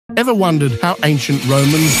Ever wondered how ancient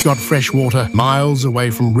Romans got fresh water miles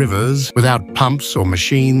away from rivers without pumps or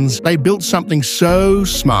machines? They built something so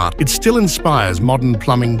smart, it still inspires modern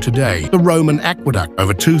plumbing today. The Roman Aqueduct.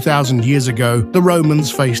 Over 2,000 years ago, the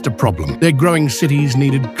Romans faced a problem. Their growing cities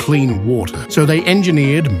needed clean water, so they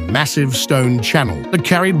engineered massive stone channels that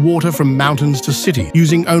carried water from mountains to cities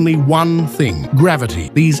using only one thing: gravity.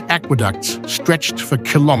 These aqueducts stretched for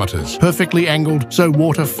kilometers, perfectly angled so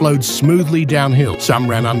water flowed smoothly downhill. Some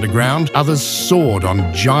ran underground, others soared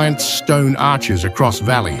on giant stone arches across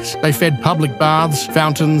valleys. They fed public baths,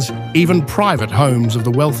 fountains, even private homes of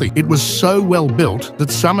the wealthy. It was so well built that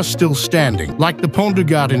some are still standing, like the Pont du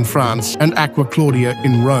Gard in France and Aqua Claudia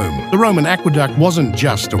in Rome. The Roman aqueduct wasn't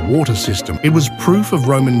just a water system, it was proof of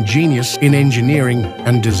Roman genius in engineering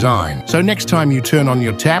and design. So next time you turn on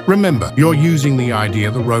your tap, remember, you're using the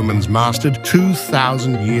idea the Romans mastered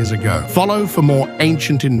 2,000 years ago. Follow for more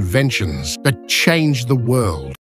ancient inventions that changed the world.